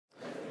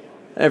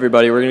Hey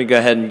everybody, we're going to go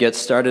ahead and get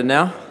started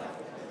now.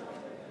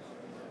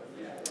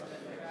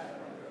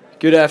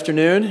 Good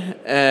afternoon,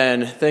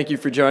 and thank you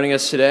for joining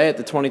us today at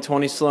the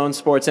 2020 Sloan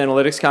Sports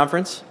Analytics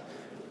Conference.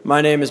 My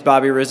name is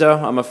Bobby Rizzo.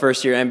 I'm a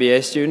first-year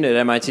MBA student at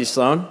MIT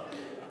Sloan,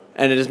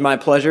 and it is my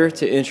pleasure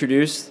to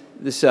introduce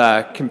this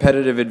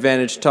competitive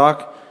advantage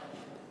talk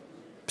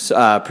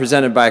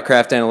presented by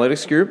Craft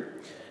Analytics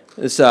Group.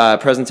 This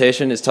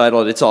presentation is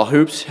titled "It's All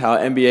Hoops: How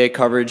NBA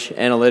Coverage,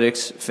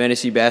 Analytics,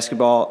 Fantasy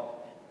Basketball,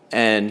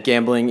 and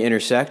Gambling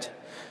Intersect."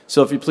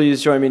 So if you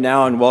please join me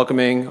now in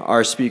welcoming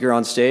our speaker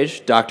on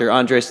stage, Dr.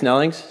 Andre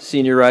Snellings,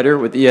 senior writer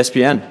with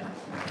ESPN.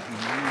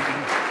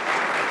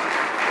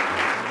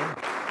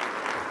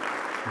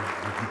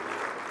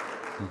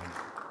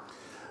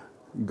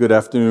 Good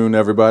afternoon,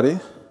 everybody.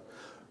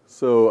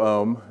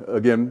 So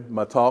again,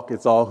 my talk,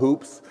 It's All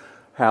Hoops: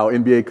 How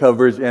NBA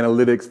Coverage,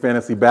 Analytics,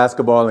 Fantasy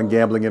Basketball, and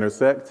Gambling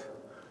Intersect.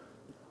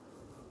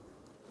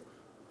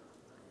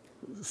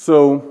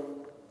 So,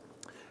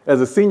 as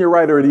a senior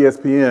writer at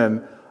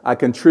ESPN, I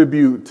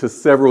contribute to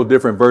several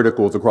different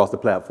verticals across the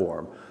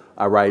platform.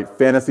 I write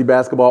fantasy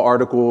basketball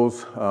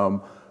articles,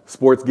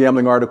 sports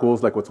gambling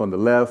articles like what's on the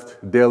left,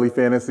 daily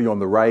fantasy on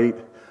the right.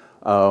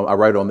 I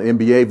write on the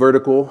NBA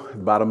vertical,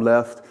 bottom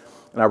left,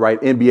 and I write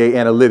NBA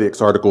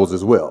analytics articles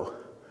as well.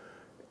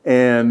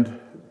 And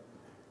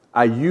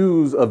I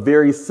use a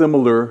very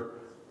similar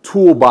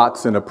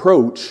toolbox and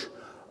approach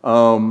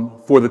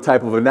for the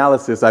type of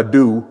analysis I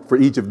do for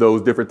each of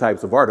those different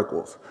types of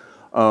articles.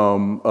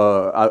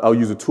 I'll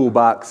use a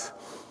toolbox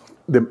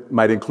that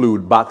might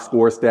include box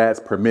score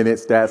stats, per minute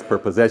stats, per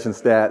possession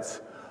stats,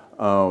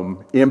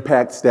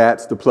 impact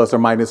stats, the plus or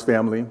minus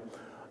family,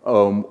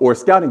 or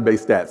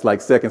scouting-based stats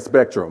like Second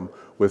Spectrum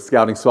with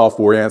scouting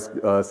software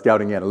and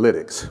scouting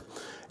analytics.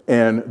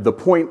 And the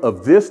point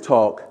of this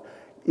talk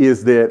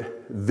is that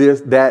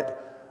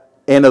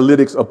that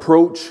analytics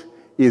approach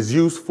is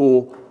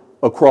useful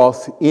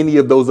across any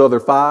of those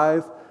other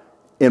five,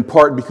 in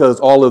part because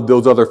all of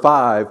those other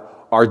five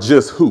are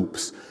just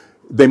hoops.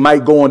 They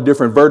might go on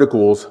different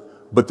verticals,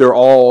 but they're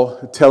all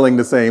telling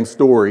the same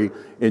story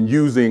and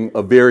using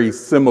a very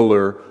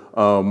similar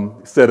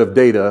set of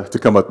data to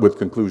come up with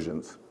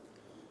conclusions.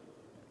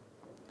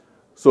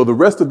 So the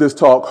rest of this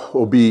talk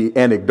will be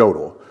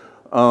anecdotal.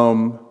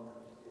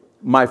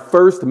 My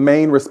first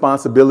main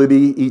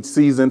responsibility each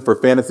season for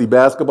fantasy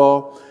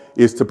basketball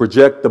is to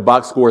project the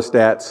box score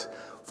stats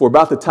for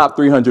about the top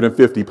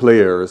 350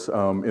 players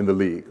in the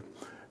league.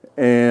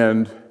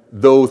 And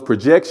those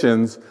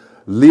projections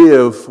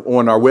live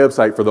on our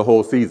website for the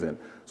whole season.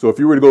 So if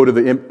you were to go to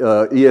the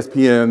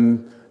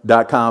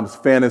ESPN.com's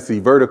fantasy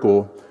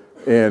vertical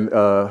and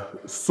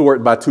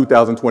sort by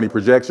 2020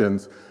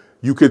 projections,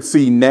 you could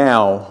see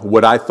now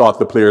what I thought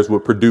the players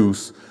would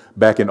produce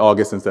back in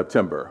August and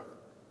September.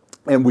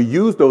 And we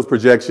use those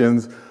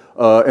projections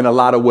in a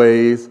lot of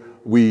ways.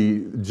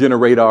 We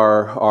generate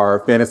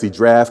our fantasy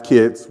draft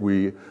kits,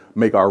 we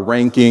make our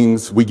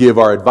rankings, we give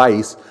our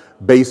advice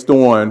based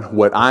on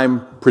what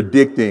I'm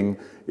predicting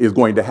is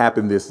going to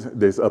happen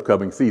this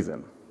upcoming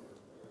season.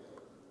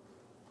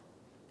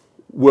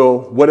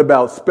 Well, what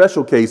about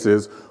special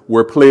cases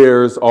where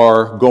players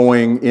are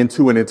going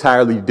into an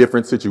entirely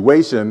different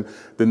situation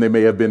than they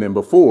may have been in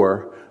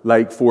before?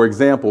 Like, for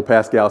example,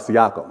 Pascal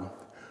Siakam.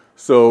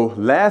 So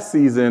last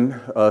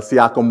season,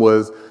 Siakam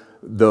was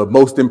the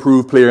most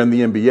improved player in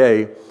the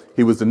NBA.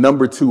 He was the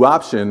 #2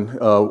 option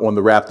on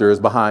the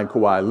Raptors behind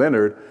Kawhi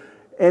Leonard.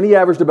 And he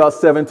averaged about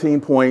 17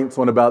 points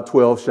on about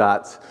 12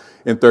 shots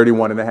in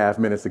 31.5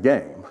 minutes a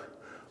game.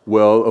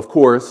 Well, of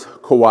course,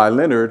 Kawhi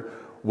Leonard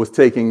was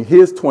taking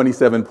his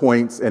 27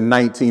 points and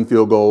 19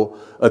 field goal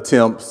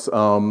attempts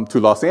to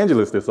Los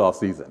Angeles this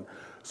offseason.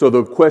 So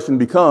the question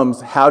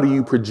becomes, how do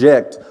you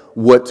project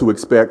what to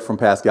expect from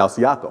Pascal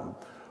Siakam?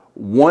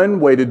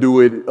 One way to do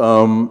it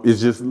is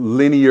just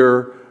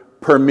linear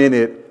per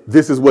minute.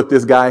 This is what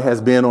this guy has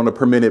been on a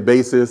per minute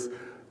basis.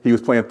 He was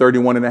playing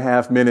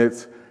 31.5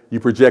 minutes. You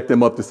project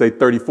them up to, say,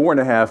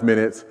 34.5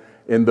 minutes,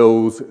 and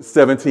those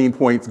 17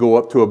 points go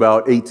up to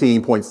about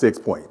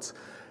 18.6 points.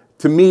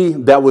 To me,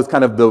 that was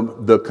kind of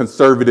the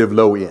conservative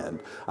low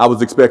end. I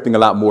was expecting a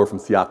lot more from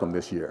Siakam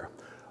this year.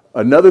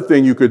 Another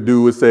thing you could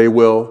do is say,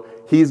 well,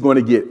 he's going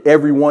to get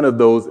every one of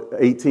those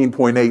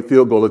 18.8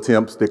 field goal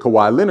attempts that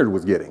Kawhi Leonard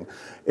was getting.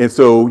 And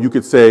so you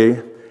could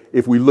say,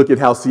 if we look at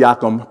how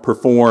Siakam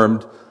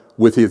performed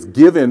with his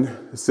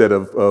given set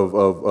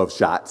of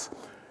shots,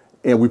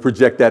 and we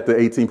project that to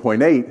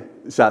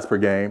 18.8 shots per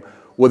game,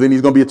 well, then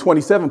he's going to be a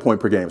 27-point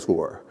per game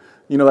scorer.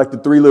 You know, like the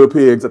Three Little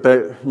Pigs,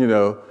 you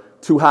know,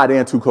 too hot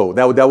and too cold.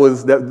 That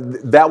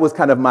was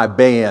kind of my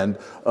band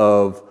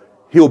of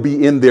he'll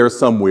be in there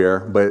somewhere,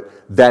 but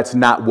that's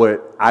not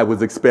what I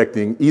was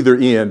expecting. Either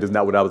end is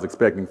not what I was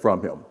expecting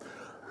from him.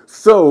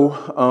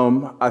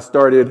 So I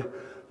started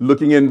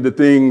looking into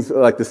things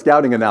like the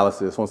scouting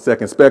analysis on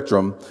Second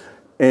Spectrum,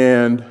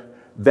 and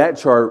that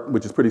chart,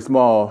 which is pretty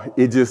small,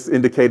 it just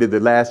indicated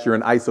that last year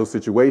in ISO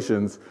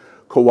situations,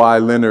 Kawhi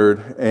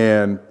Leonard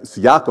and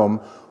Siakam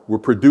were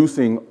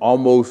producing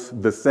almost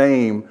the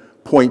same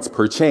points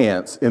per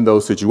chance in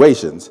those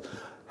situations.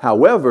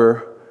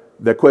 However,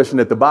 that question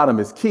at the bottom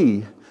is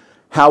key.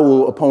 How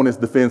will opponents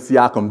defend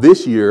Siakam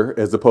this year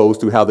as opposed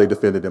to how they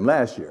defended him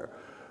last year?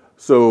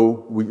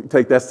 So we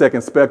take that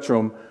second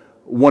spectrum.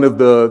 One of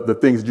the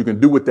things that you can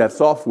do with that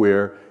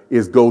software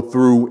is go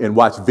through and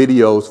watch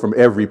videos from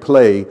every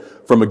play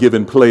from a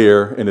given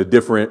player in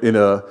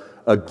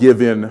a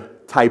given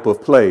type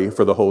of play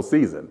for the whole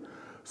season.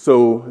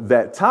 So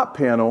that top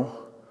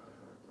panel,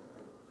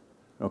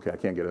 okay, I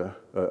can't get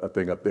a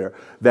thing up there.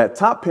 That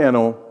top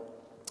panel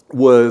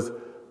was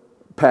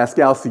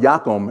Pascal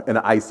Siakam in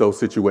an ISO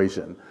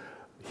situation.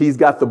 He's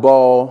got the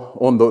ball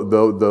on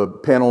the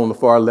panel on the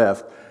far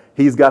left.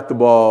 He's got the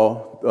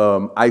ball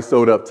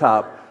ISO'd up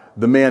top.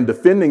 The man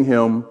defending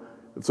him,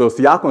 so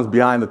Siakam's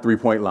behind the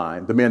three-point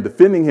line. The man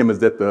defending him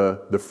is at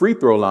the free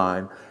throw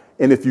line.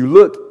 And if you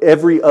look,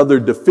 every other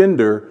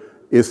defender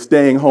is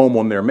staying home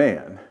on their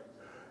man.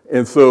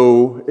 And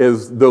so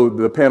as though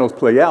the panels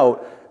play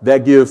out,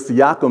 that gives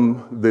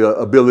Siakam the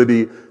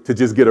ability to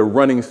just get a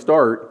running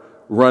start,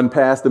 run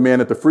past the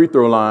man at the free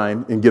throw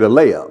line and get a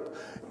layup.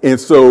 And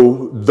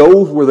so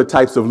those were the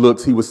types of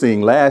looks he was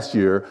seeing last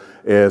year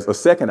as a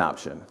second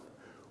option.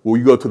 Well,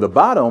 you go to the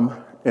bottom,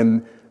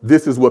 and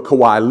this is what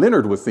Kawhi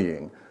Leonard was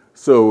seeing.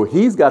 So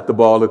he's got the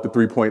ball at the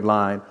three-point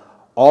line.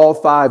 All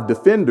 5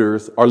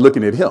 defenders are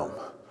looking at him.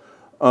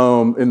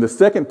 In the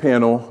second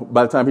panel,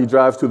 by the time he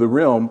drives to the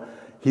rim,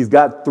 he's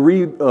got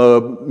 3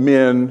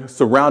 men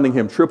surrounding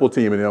him, triple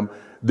teaming him.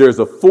 There's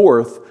a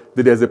 4th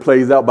that, as it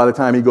plays out, by the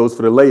time he goes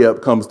for the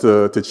layup, comes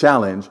to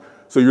challenge.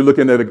 So you're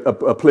looking at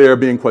a player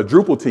being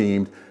quadruple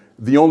teamed.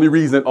 The only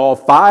reason all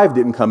 5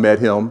 didn't come at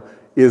him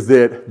is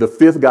that the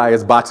 5th guy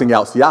is boxing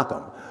out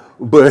Siakam.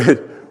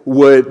 But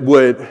what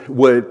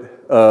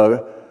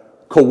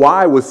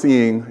Kawhi was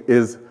seeing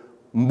is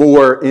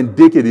more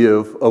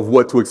indicative of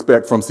what to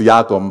expect from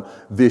Siakam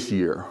this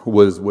year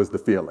was the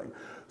feeling.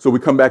 So we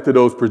come back to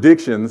those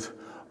predictions,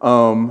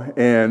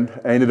 and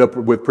I ended up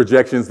with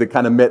projections that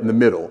kind of met in the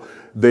middle.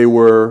 They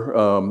were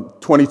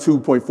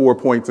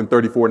 22.4 points and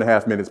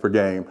 34.5 minutes per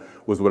game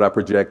was what I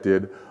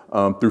projected.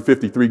 Through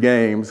 53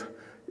 games,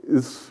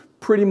 it's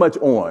pretty much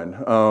on.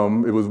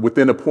 It was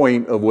within a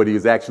point of what he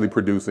is actually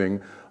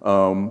producing,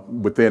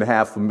 within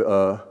half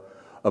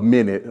a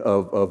minute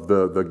of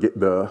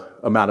the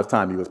amount of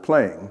time he was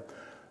playing.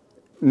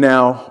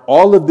 Now,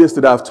 all of this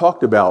that I've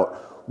talked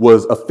about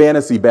was a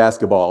fantasy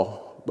basketball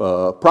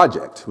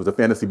project. It was a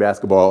fantasy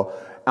basketball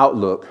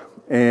outlook.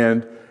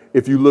 And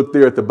if you look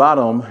there at the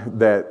bottom,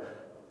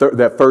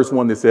 that first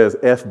one that says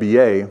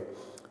FBA,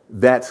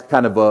 that's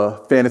kind of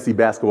a fantasy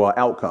basketball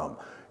outcome.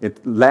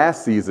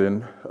 Last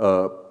season,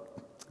 Pascal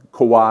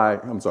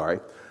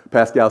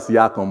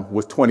Siakam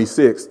was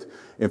 26th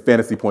in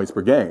fantasy points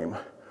per game.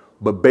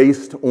 But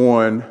based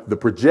on the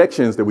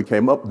projections that we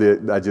came up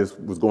that I just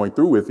was going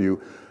through with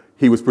you,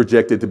 he was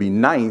projected to be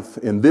 9th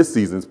in this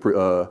season's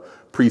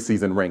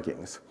preseason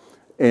rankings.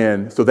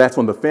 And so that's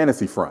on the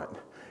fantasy front.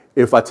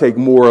 If I take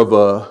more of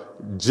a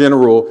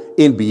general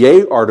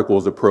NBA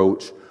articles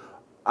approach,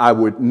 I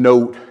would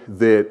note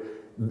that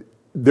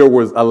there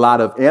was a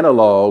lot of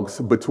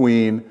analogs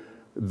between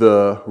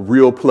the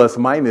real plus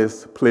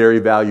minus player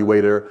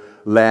evaluator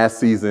last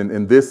season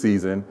and this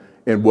season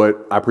and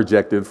what I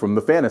projected from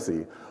the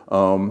fantasy.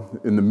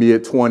 In the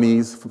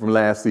mid-20s from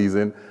last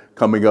season,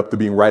 coming up to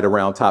being right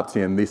around top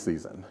 10 this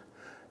season.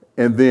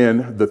 And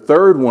then the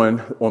third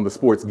one on the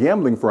sports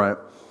gambling front,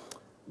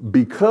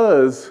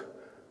 because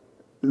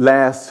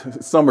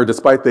last summer,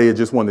 despite they had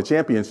just won the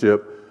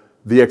championship,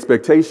 the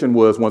expectation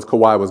was once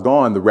Kawhi was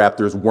gone, the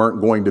Raptors weren't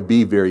going to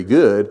be very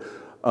good.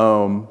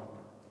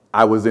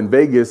 I was in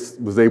Vegas,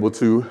 was able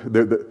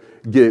to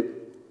get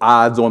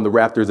odds on the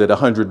Raptors at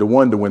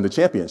 100-1 to win the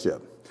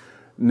championship.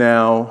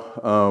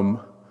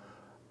 Now,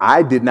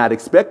 I did not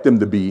expect them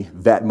to be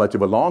that much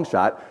of a long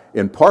shot,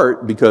 in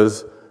part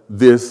because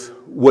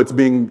what's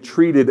being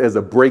treated as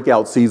a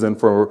breakout season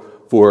for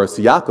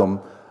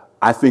Siakam,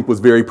 I think was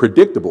very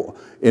predictable.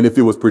 And if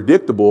it was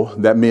predictable,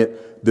 that meant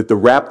that the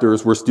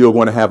Raptors were still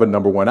going to have a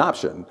number 1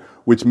 option,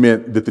 which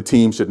meant that the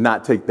team should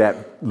not take that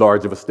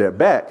large of a step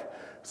back.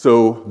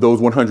 So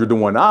those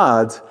 100-1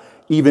 odds,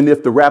 even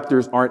if the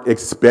Raptors aren't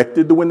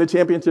expected to win the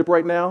championship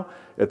right now,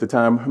 at the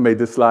time I made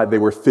this slide, they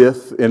were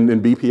 5th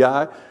in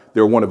BPI.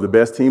 They're one of the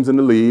best teams in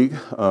the league,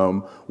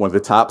 one of the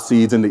top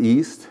seeds in the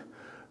East.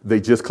 They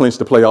just clinched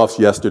the playoffs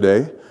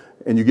yesterday.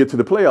 And you get to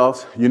the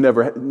playoffs, you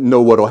never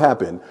know what will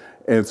happen.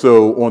 And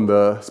so on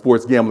the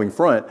sports gambling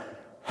front,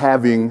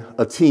 having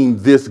a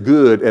team this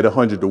good at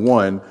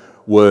 100-1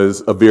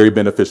 was a very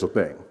beneficial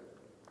thing.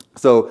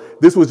 So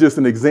this was just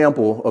an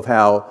example of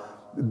how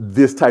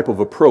this type of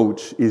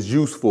approach is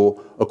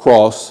useful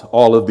across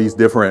all of these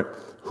different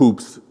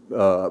hoops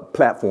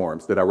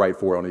platforms that I write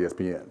for on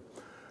ESPN.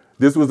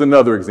 This was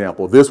another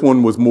example. This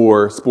one was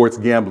more sports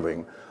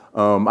gambling.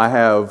 I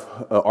have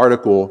an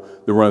article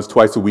that runs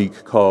twice a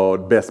week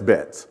called Best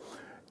Bets.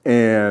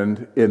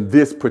 And on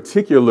this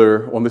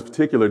particular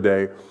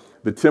day,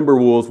 the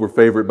Timberwolves were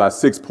favored by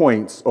 6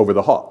 points over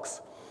the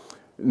Hawks.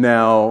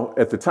 Now,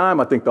 at the time,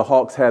 I think the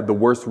Hawks had the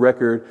worst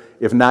record,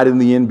 if not in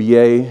the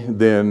NBA,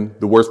 then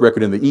the worst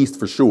record in the East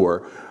for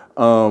sure.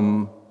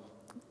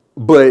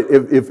 But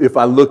if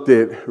I looked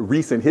at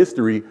recent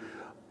history,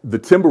 the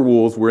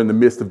Timberwolves were in the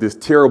midst of this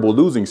terrible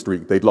losing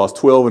streak. They'd lost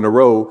 12 in a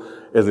row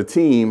as a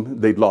team.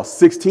 They'd lost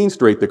 16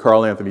 straight that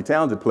Karl Anthony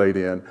Towns had played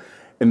in.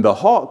 And the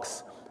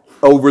Hawks,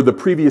 over the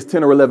previous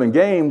 10 or 11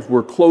 games,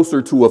 were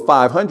closer to a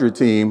 500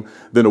 team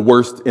than a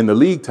worst in the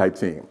league type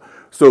team.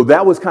 So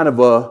that was kind of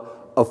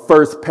a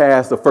first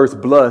pass, a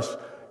first blush,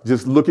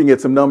 just looking at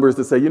some numbers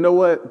to say, you know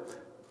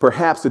what,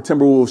 perhaps the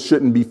Timberwolves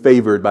shouldn't be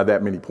favored by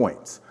that many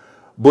points.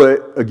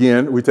 But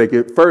again, we take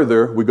it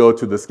further. We go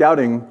to the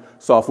scouting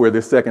software,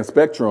 this Second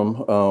Spectrum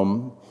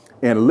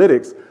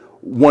analytics.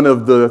 One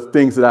of the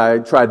things that I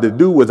tried to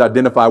do was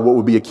identify what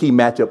would be a key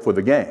matchup for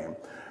the game.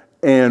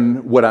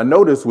 And what I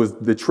noticed was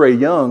that Trae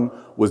Young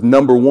was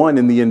 #1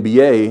 in the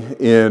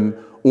NBA in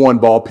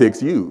on-ball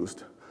picks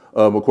used,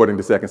 according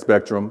to Second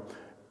Spectrum.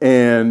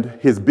 And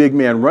his big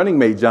man running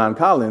mate, John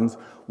Collins,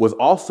 was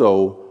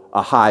also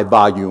a high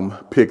volume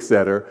pick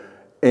setter.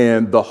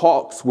 And the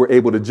Hawks were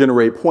able to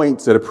generate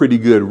points at a pretty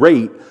good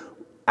rate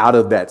out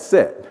of that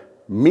set.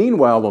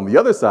 Meanwhile, on the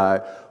other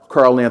side,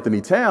 Karl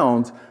Anthony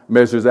Towns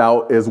measures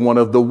out as one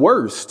of the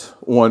worst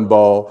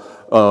on-ball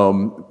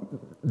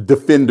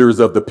defenders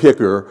of the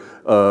picker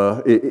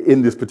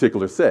in this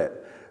particular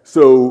set.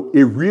 So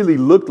it really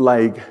looked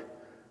like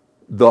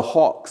the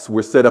Hawks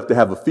were set up to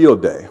have a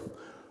field day.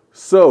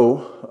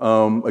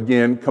 So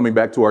again, coming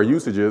back to our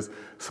usages,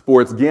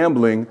 sports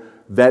gambling,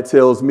 that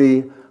tells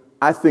me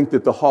I think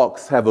that the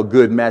Hawks have a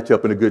good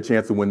matchup and a good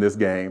chance to win this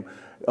game.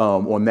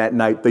 On that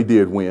night, they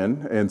did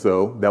win, and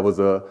so that was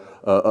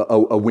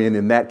a win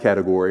in that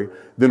category.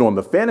 Then on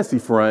the fantasy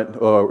front,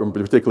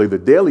 particularly the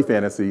daily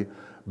fantasy,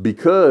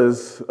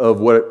 because of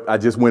what I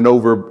just went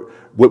over,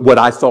 what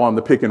I saw on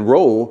the pick and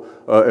roll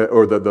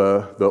or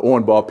the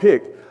on-ball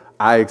pick,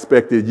 I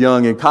expected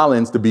Young and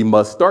Collins to be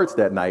must starts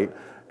that night.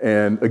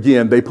 And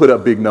again, they put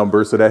up big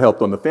numbers, so that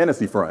helped on the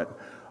fantasy front.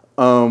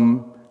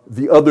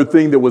 The other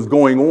thing that was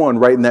going on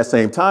right in that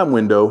same time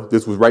window,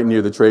 this was right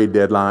near the trade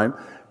deadline,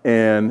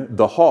 and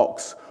the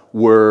Hawks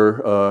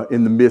were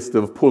in the midst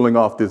of pulling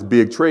off this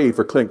big trade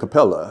for Clint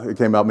Capella. It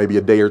came out maybe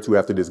a day or two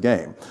after this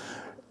game.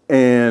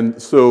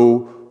 And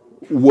so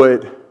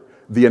what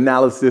the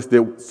analysis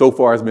that so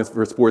far has been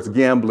for sports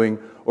gambling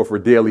or for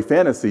daily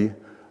fantasy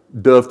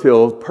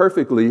dovetails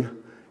perfectly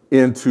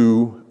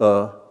into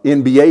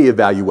NBA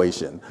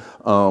evaluation.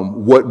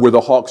 What were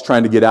the Hawks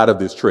trying to get out of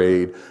this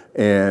trade,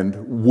 and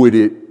would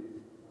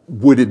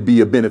it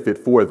be a benefit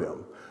for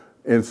them?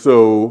 And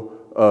so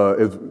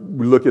as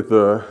we look at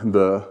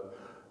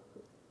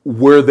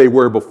where they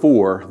were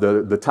before,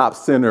 the top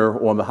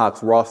center on the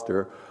Hawks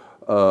roster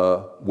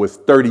was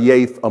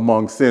 38th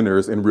among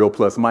centers in real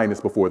plus minus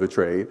before the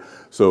trade.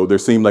 So there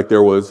seemed like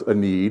there was a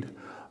need.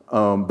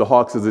 The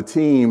Hawks as a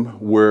team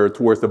were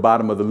towards the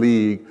bottom of the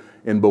league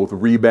in both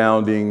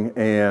rebounding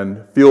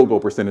and field goal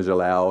percentage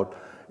allowed.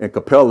 And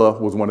Capella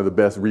was one of the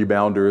best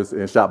rebounders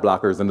and shot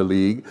blockers in the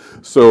league.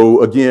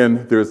 So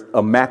again, there's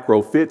a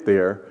macro fit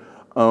there.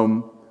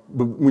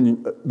 But when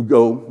you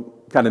go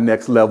kind of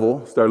next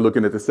level, start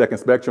looking at the Second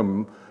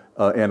Spectrum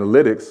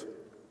analytics,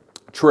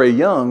 Trae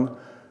Young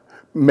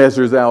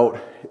measures out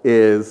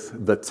as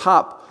the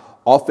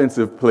top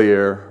offensive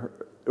player,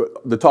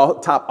 the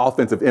top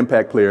offensive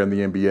impact player in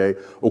the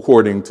NBA,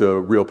 according to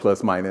Real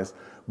Plus Minus.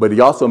 But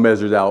he also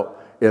measures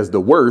out as the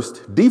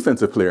worst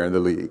defensive player in the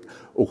league,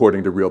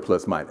 according to Real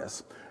Plus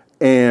Minus.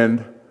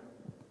 And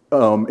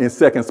in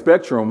Second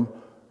Spectrum,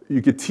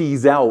 you could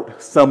tease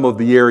out some of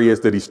the areas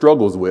that he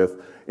struggles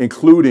with,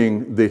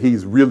 including that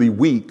he's really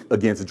weak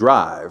against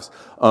drives.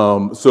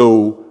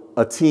 So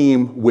a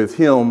team with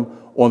him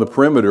on the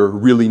perimeter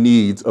really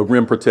needs a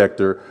rim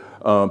protector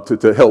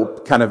to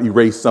help kind of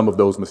erase some of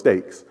those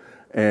mistakes.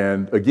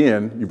 And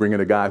again, you bring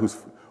in a guy who's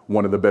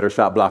one of the better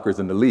shot blockers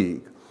in the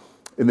league.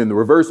 And then the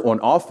reverse on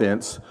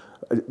offense,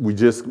 we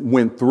just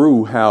went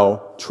through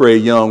how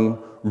Trae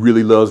Young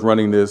really loves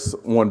running this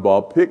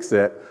one-ball pick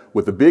set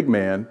with a big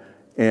man,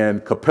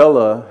 and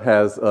Capella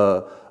has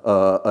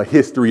a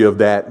history of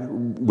that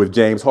with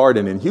James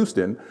Harden in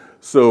Houston.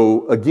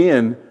 So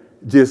again,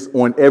 just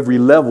on every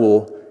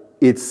level,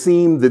 it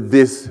seemed that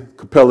this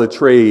Capella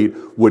trade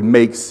would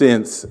make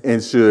sense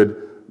and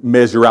should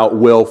measure out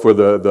well for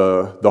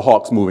the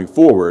Hawks moving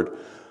forward.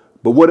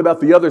 But what about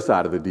the other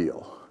side of the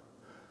deal?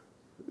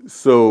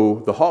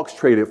 So the Hawks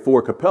traded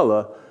for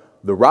Capella.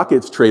 The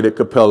Rockets traded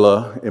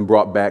Capella and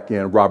brought back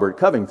in Robert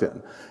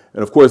Covington.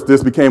 And of course,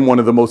 this became one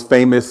of the most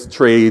famous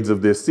trades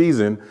of this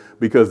season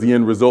because the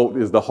end result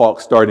is the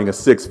Hawks starting a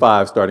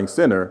 6'5" starting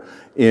center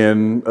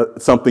in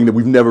something that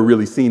we've never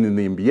really seen in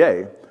the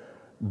NBA.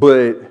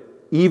 But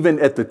even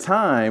at the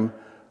time,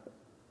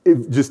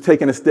 just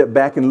taking a step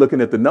back and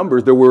looking at the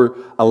numbers, there were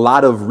a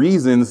lot of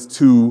reasons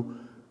to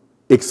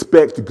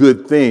expect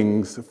good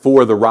things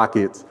for the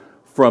Rockets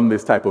from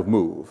this type of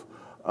move.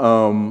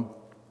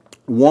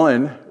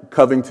 One,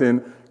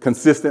 Covington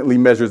consistently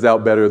measures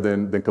out better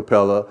than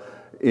Capella.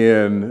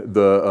 in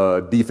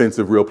the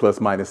defensive real plus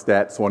minus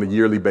stats on a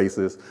yearly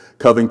basis.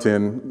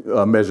 Covington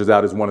measures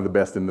out as one of the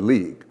best in the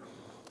league.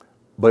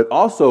 But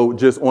also,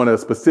 just on a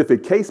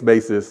specific case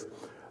basis,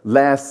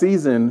 last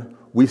season,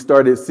 we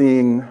started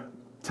seeing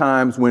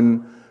times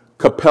when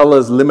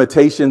Capella's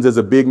limitations as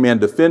a big man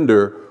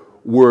defender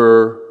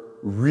were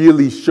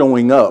really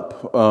showing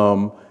up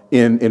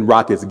in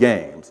Rockets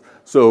games.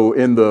 So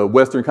in the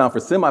Western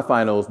Conference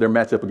semifinals, their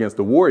matchup against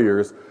the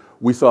Warriors,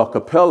 we saw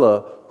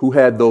Capella, who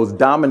had those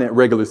dominant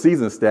regular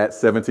season stats,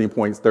 17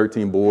 points,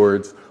 13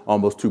 boards,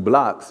 almost 2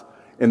 blocks.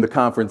 In the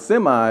conference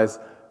semis,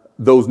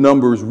 those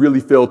numbers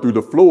really fell through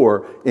the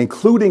floor,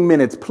 including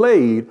minutes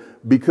played,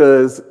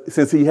 because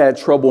since he had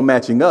trouble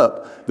matching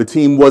up, the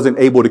team wasn't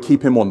able to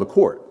keep him on the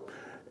court.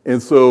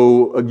 And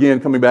so, again,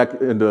 coming back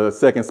in the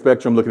second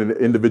spectrum, looking at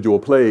the individual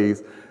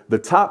plays, the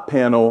top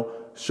panel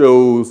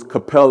shows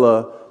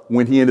Capella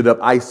when he ended up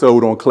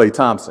ISO'd on Klay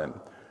Thompson.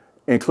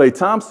 And Klay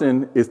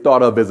Thompson is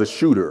thought of as a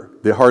shooter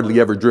that hardly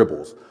ever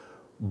dribbles.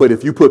 But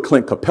if you put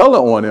Clint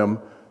Capella on him,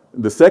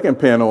 the second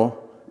panel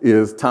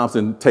is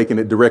Thompson taking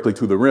it directly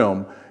to the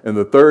rim. And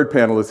the third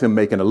panel is him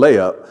making a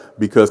layup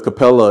because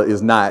Capella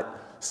is not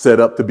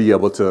set up to be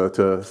able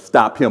to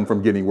stop him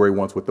from getting where he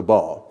wants with the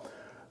ball.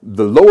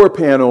 The lower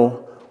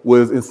panel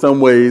was in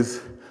some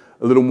ways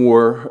a little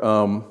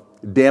more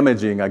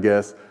damaging, I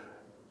guess.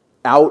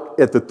 Out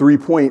at the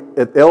 3-point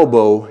at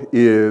elbow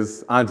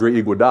is Andre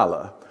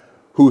Iguodala,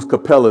 who's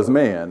Capella's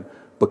man,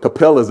 but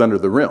Capella's under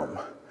the rim.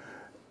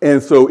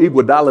 And so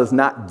Iguodala's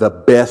not the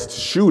best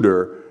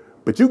shooter,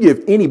 but you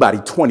give anybody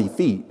 20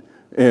 feet,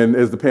 and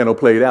as the panel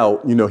played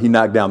out, you know, he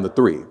knocked down the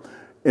 3.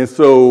 And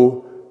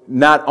so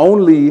not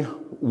only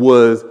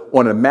was,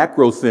 on a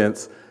macro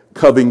sense,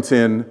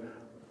 Covington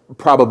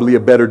probably a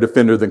better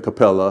defender than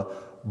Capella,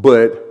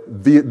 but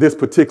this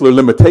particular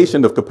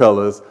limitation of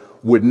Capella's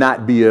would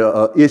not be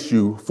an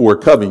issue for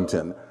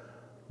Covington.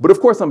 But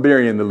of course I'm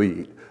burying the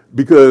lead,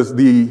 because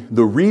the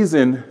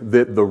reason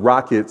that the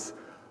Rockets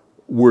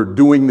were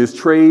doing this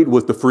trade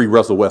was to free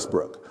Russell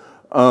Westbrook.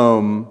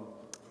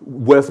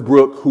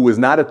 Westbrook, who is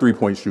not a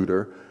 3-point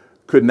shooter,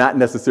 could not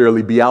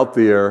necessarily be out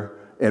there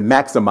and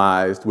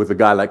maximized with a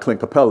guy like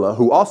Clint Capella,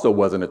 who also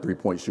wasn't a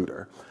 3-point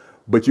shooter.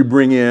 But you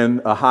bring in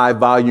a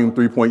high-volume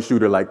 3-point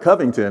shooter like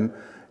Covington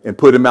and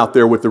put him out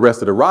there with the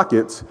rest of the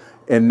Rockets,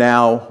 and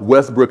now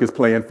Westbrook is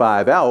playing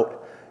 5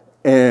 out.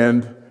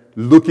 And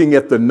looking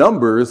at the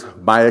numbers,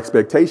 my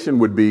expectation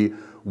would be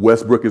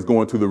Westbrook is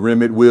going to the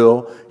rim at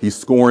will, he's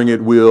scoring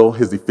at will,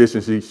 his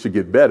efficiency should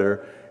get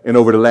better. And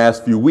over the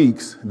last few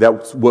weeks,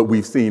 that's what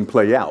we've seen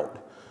play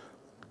out.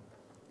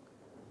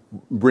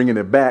 Bringing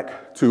it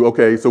back to,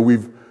 okay, so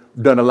we've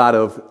done a lot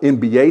of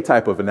NBA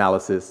type of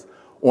analysis.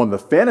 On the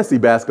fantasy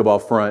basketball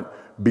front,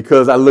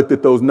 because I looked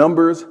at those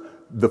numbers,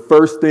 the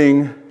first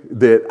thing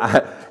that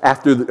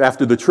after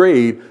the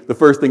trade, the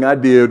first thing I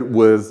did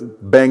was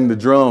bang the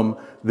drum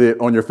that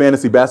on your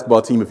fantasy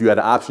basketball team, if you had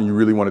an option, you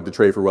really wanted to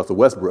trade for Russell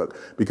Westbrook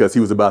because he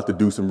was about to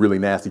do some really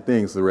nasty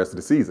things for the rest of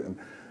the season.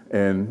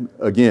 And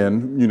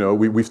again, you know,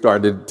 we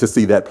started to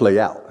see that play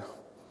out.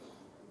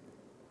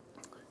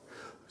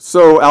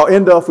 So I'll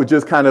end off with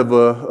just kind of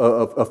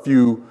a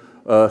few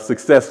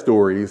success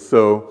stories.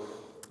 So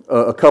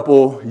a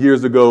couple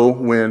years ago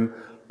when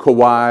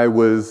Kawhi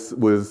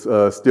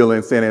was still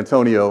in San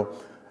Antonio,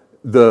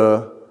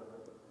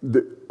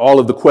 all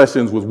of the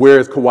questions was, where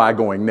is Kawhi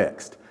going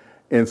next?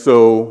 And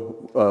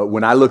so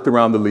when I looked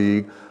around the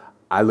league,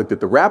 I looked at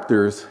the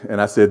Raptors and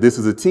I said, this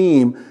is a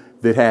team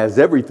that has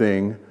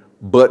everything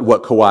but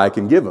what Kawhi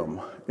can give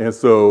them. And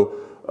so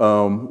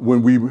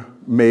when we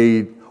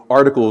made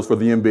articles for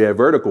the NBA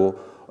Vertical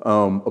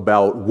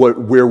about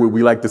where would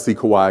we like to see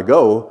Kawhi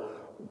go,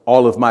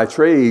 all of my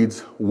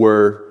trades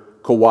were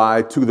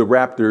Kawhi to the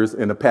Raptors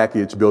in a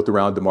package built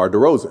around DeMar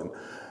DeRozan.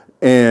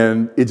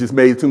 And it just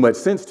made too much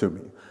sense to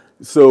me.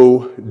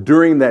 So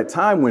during that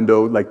time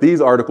window, like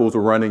these articles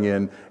were running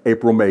in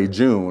April, May,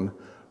 June.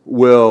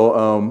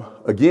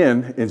 Well,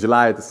 again, in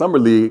July at the Summer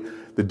League,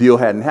 the deal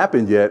hadn't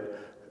happened yet.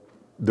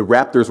 The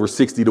Raptors were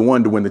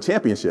 60-1 to win the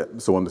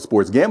championship. So on the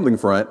sports gambling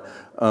front,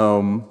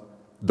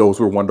 those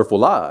were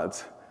wonderful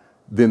odds.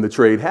 Then the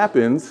trade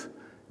happens.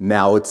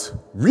 Now it's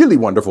really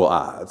wonderful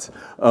odds.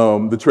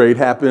 The trade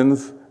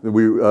happens.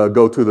 We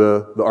go to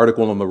the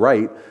article on the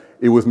right.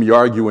 It was me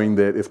arguing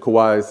that if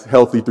Kawhi's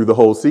healthy through the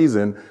whole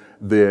season,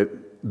 that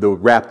the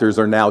Raptors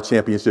are now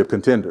championship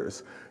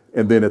contenders.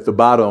 And then at the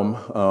bottom,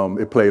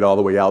 it played all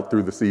the way out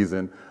through the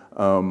season.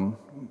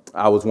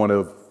 I was one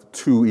of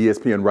 2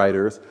 ESPN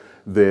writers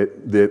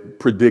that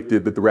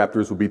predicted that the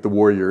Raptors would beat the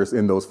Warriors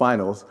in those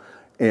finals.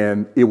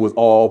 And it was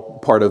all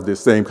part of this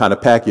same kind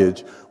of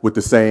package with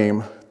the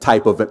same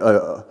type of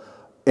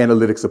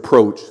analytics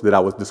approach that I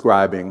was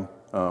describing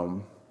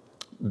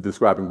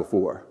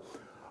before.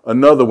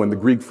 Another one, the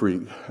Greek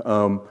Freak.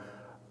 During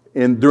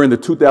the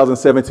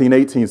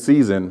 2017-18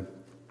 season,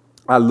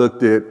 I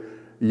looked at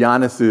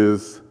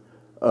Giannis's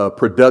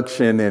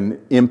production and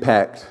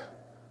impact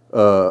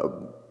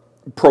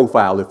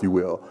profile, if you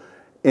will.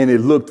 And it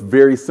looked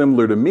very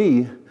similar to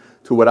me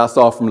to what I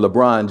saw from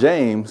LeBron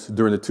James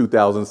during the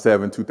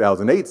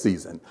 2007-2008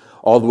 season,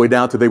 all the way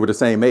down to they were the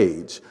same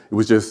age. It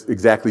was just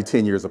exactly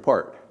 10 years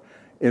apart.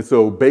 And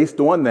so based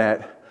on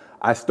that,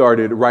 I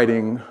started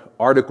writing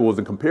articles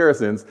and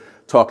comparisons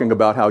talking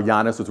about how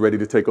Giannis was ready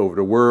to take over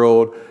the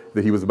world,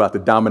 that he was about to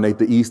dominate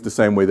the East the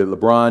same way that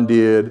LeBron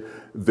did,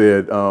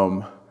 that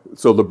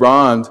so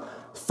LeBron's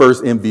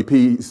first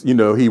MVP, you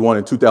know, he won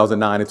in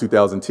 2009 and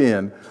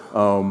 2010.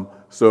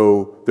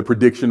 So the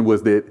prediction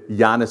was that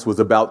Giannis was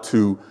about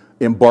to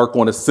embark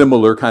on a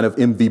similar kind of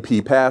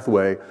MVP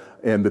pathway,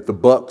 and that the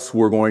Bucks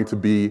were going to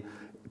be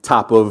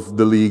top of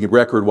the league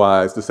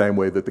record-wise the same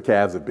way that the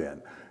Cavs have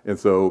been. And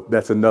so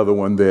that's another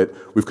one that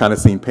we've kind of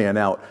seen pan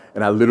out.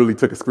 And I literally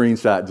took a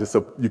screenshot just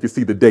so you could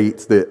see the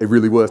dates that it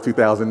really was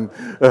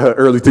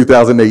early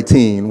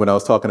 2018 when I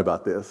was talking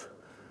about this.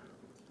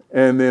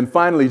 And then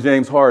finally,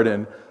 James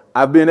Harden.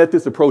 I've been at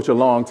this approach a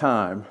long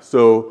time.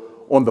 So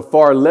on the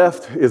far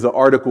left is an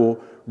article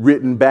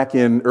written back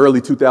in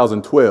early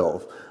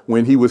 2012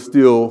 when he was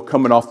still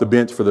coming off the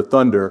bench for the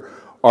Thunder,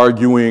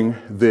 arguing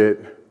that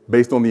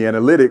based on the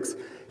analytics,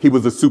 he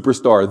was a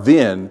superstar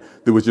then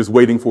that was just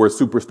waiting for a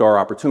superstar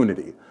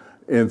opportunity.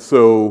 And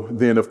so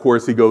then, of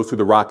course, he goes to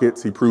the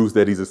Rockets. He proves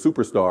that he's a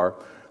superstar.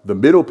 The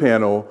middle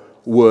panel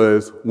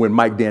was when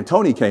Mike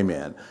D'Antoni came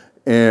in.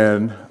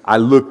 And I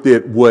looked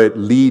at what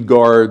lead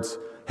guards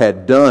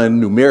had done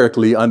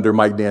numerically under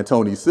Mike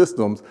D'Antoni's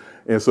systems.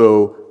 And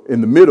so in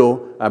the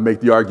middle, I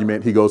make the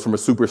argument he goes from a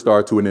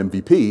superstar to an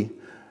MVP.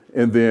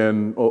 And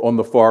then on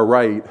the far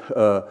right,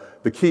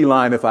 the key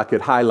line, if I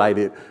could highlight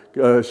it,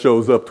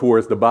 shows up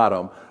towards the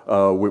bottom.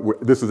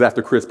 This was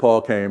after Chris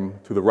Paul came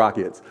to the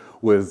Rockets,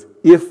 was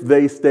if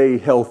they stay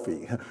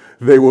healthy,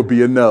 they will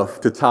be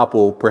enough to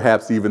topple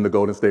perhaps even the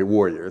Golden State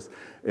Warriors.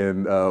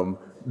 And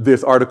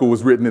this article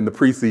was written in the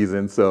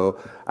preseason, so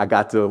I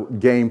got to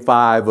game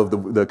 5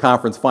 of the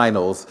conference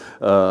finals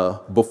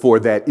before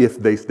that if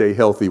they stay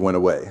healthy went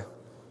away.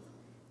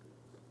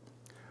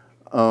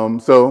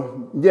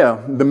 So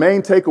yeah, the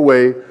main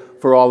takeaway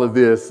for all of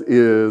this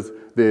is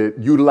that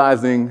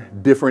utilizing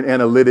different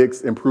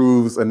analytics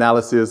improves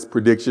analysis,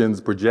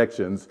 predictions,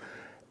 projections,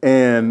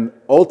 and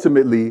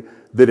ultimately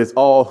that it's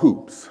all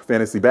hoops.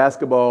 Fantasy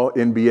basketball,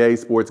 NBA,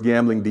 sports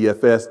gambling,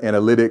 DFS,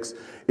 analytics,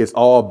 it's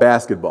all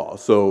basketball.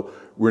 So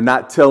we're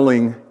not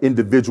telling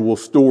individual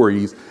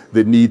stories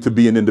that need to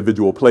be in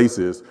individual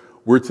places.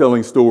 We're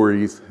telling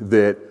stories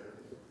that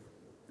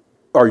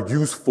are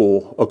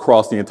useful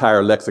across the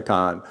entire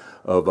lexicon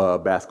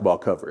of basketball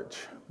coverage.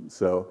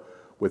 So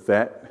with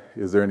that,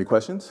 is there any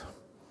questions?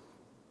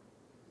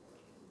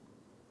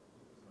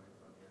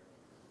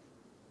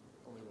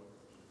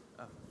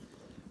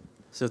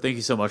 So thank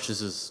you so much.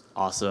 This is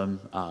awesome.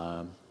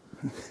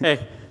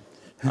 Hey,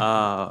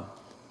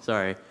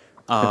 sorry.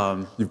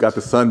 You've got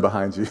the sun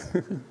behind you.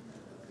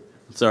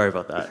 Sorry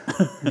about that.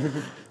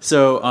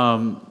 So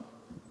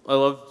I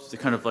love the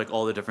kind of like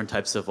all the different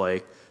types of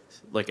like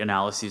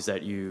analyses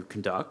that you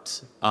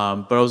conduct.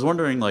 But I was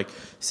wondering, like,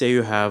 say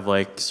you have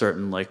like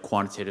certain like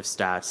quantitative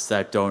stats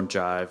that don't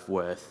jive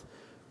with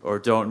or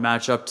don't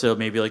match up to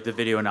maybe like the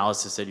video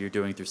analysis that you're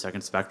doing through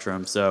Second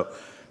Spectrum. So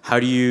how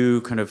do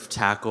you kind of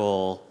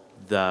tackle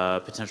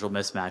the potential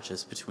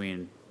mismatches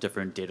between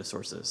different data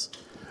sources?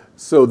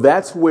 So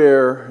that's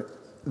where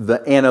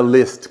the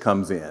analyst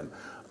comes in.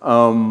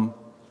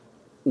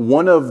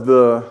 One of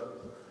the,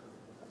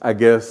 I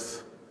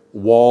guess,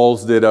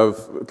 walls that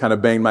I've kind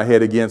of banged my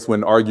head against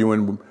when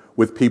arguing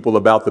with people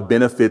about the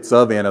benefits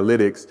of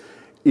analytics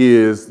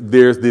is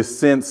there's this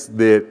sense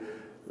that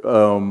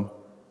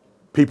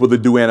people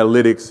that do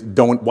analytics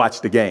don't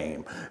watch the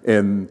game,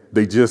 and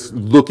they just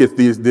look at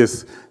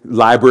this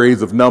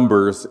libraries of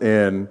numbers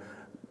and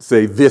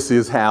say this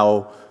is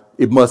how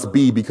it must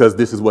be because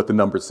this is what the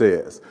number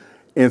says.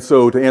 And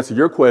so to answer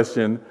your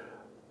question,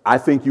 I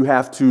think you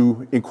have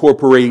to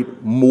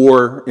incorporate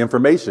more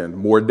information,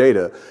 more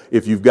data.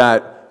 If you've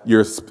got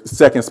your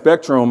Second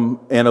Spectrum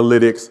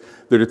analytics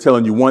that are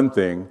telling you one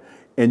thing,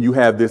 and you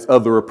have this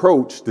other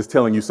approach that's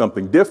telling you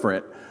something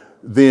different,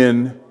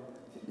 then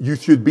you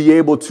should be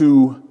able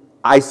to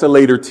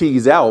isolate or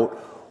tease out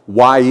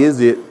why is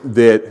it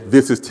that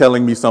this is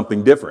telling me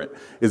something different.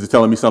 Is it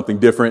telling me something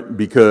different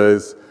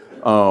because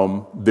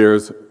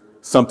there's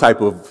some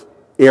type of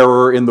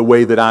error in the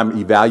way that I'm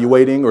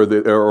evaluating or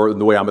in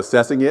the way I'm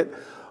assessing it?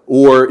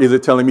 Or is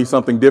it telling me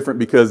something different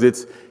because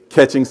it's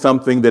catching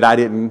something that I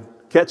didn't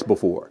catch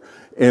before?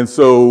 And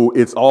so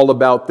it's all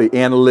about the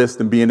analyst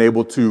and being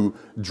able to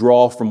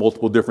draw from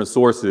multiple different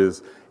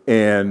sources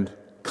and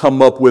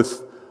come up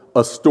with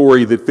a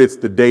story that fits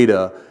the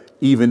data,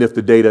 even if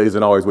the data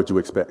isn't always what you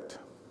expect.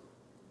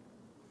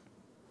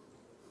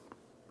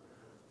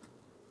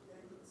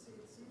 It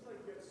seems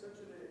like you have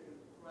such an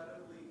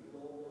incredibly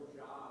global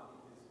job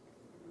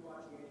because you're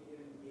watching any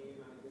given game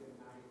on a given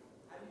night.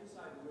 How do you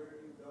decide where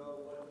you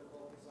go, what to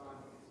focus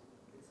on?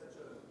 It's such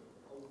a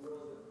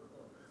world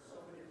of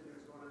so many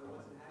different things going on at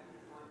once. And how do you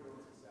find your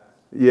own success?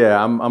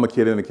 Yeah, I'm a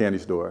kid in a candy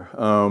store.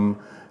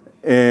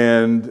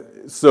 And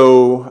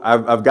so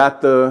I've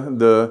got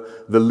the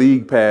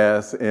league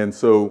pass, and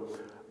so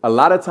a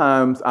lot of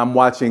times I'm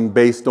watching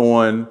based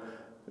on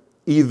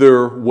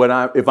either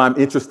if I'm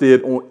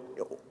interested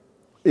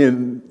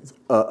in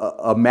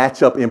a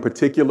matchup in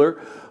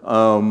particular,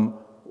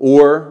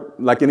 or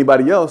like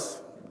anybody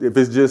else, if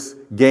it's just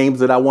games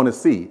that I want to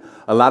see.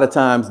 A lot of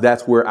times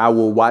that's where I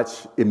will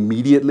watch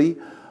immediately.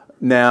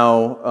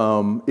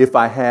 Now, if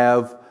I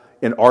have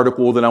an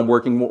article that I'm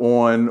working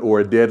on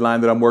or a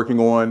deadline that I'm working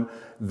on,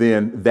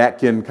 then that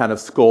can kind of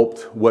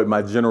sculpt what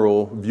my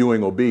general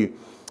viewing will be.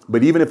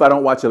 But even if I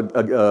don't watch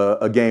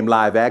a game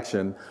live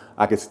action,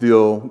 I could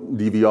still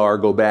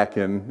DVR, go back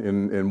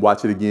and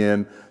watch it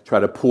again, try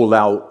to pull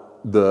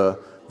out the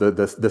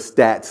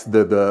stats,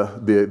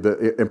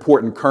 the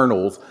important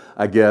kernels,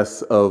 I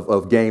guess,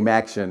 of game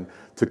action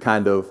to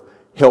kind of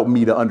help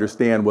me to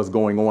understand what's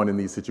going on in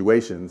these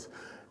situations.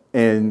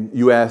 And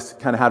you asked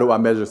kind of how do I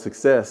measure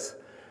success?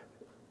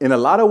 In a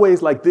lot of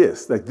ways like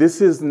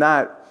this is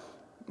not,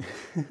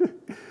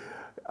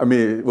 I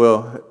mean,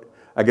 well,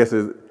 I guess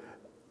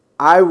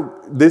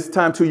this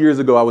time 2 years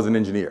ago, I was an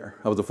engineer.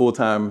 I was a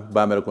full-time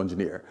biomedical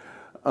engineer.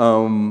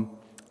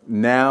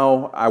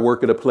 Now I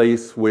work at a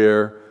place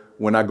where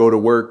when I go to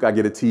work, I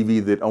get a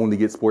TV that only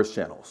gets sports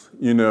channels,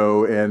 you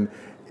know, and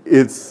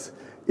it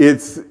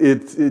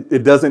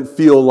doesn't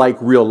feel like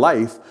real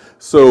life.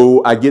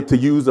 So I get to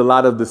use a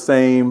lot of the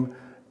same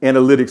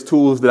analytics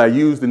tools that I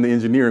used in the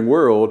engineering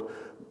world,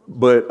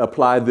 but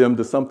apply them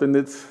to something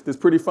that's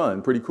pretty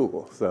fun, pretty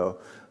cool. So,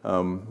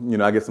 you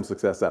know, I get some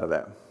success out of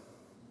that.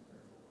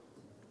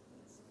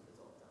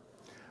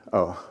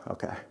 Oh,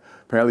 okay.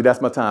 Apparently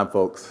that's my time,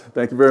 folks.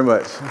 Thank you very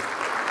much.